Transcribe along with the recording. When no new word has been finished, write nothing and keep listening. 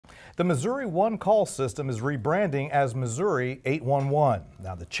The Missouri One Call system is rebranding as Missouri 811.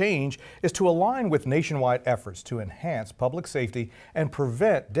 Now, the change is to align with nationwide efforts to enhance public safety and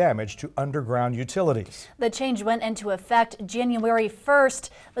prevent damage to underground utilities. The change went into effect January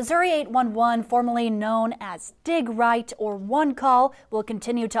 1st. Missouri 811, formerly known as Dig Rite or One Call, will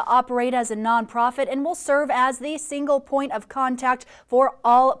continue to operate as a nonprofit and will serve as the single point of contact for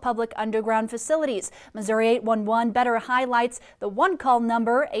all public underground facilities. Missouri 811 better highlights the One Call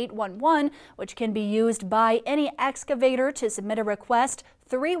number 811, which can be used by any excavator to submit a request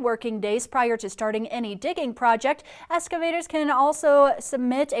 3 working days prior to starting any digging project. Excavators can also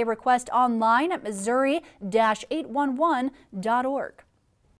submit a request online at missouri-811.org.